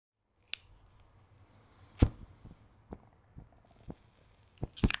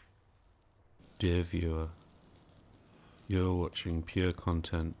Dear viewer, you're watching Pure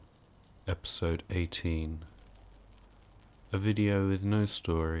Content, episode 18. A video with no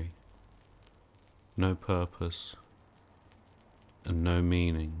story, no purpose, and no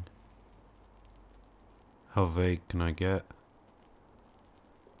meaning. How vague can I get?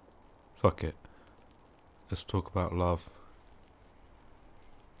 Fuck it. Let's talk about love.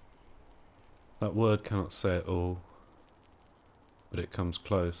 That word cannot say it all, but it comes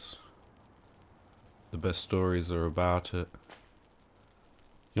close. The best stories are about it.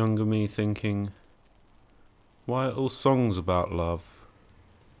 Younger me thinking, why are all songs about love?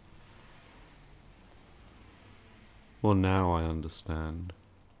 Well, now I understand.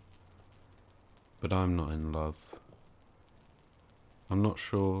 But I'm not in love. I'm not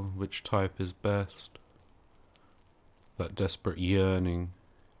sure which type is best. That desperate yearning,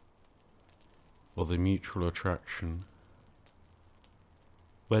 or the mutual attraction.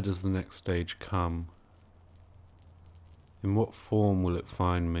 Where does the next stage come? In what form will it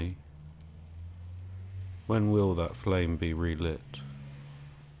find me? When will that flame be relit?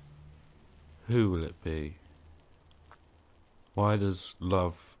 Who will it be? Why does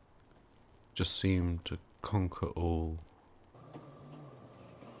love just seem to conquer all?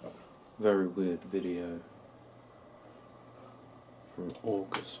 Very weird video from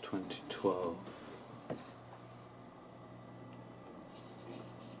August 2012.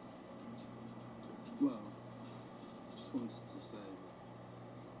 Well, just wanted to say,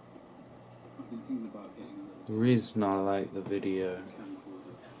 I've been thinking about getting a little The reason I like the video,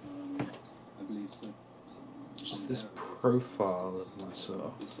 camcorder. I believe so. just this profile of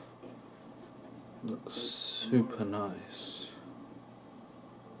myself looks super nice,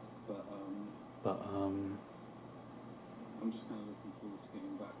 But but I'm just kind of looking forward to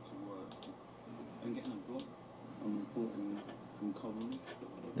getting back to work and getting a blog. I'm reporting from Cobham.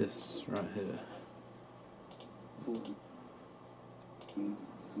 this right here, Reporting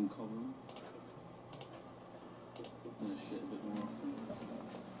from Cobham. I'm gonna shit a bit more often.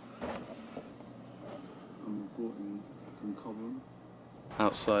 I'm reporting from Cobham.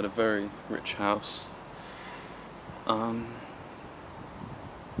 Outside a very rich house. I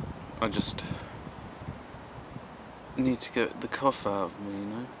just need to get the cough out of me, you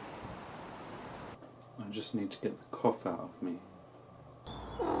know? I just need to get the cough out of me.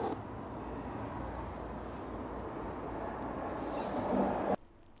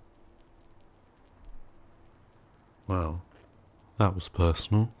 Well, that was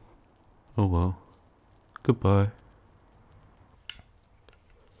personal. Oh well. Goodbye.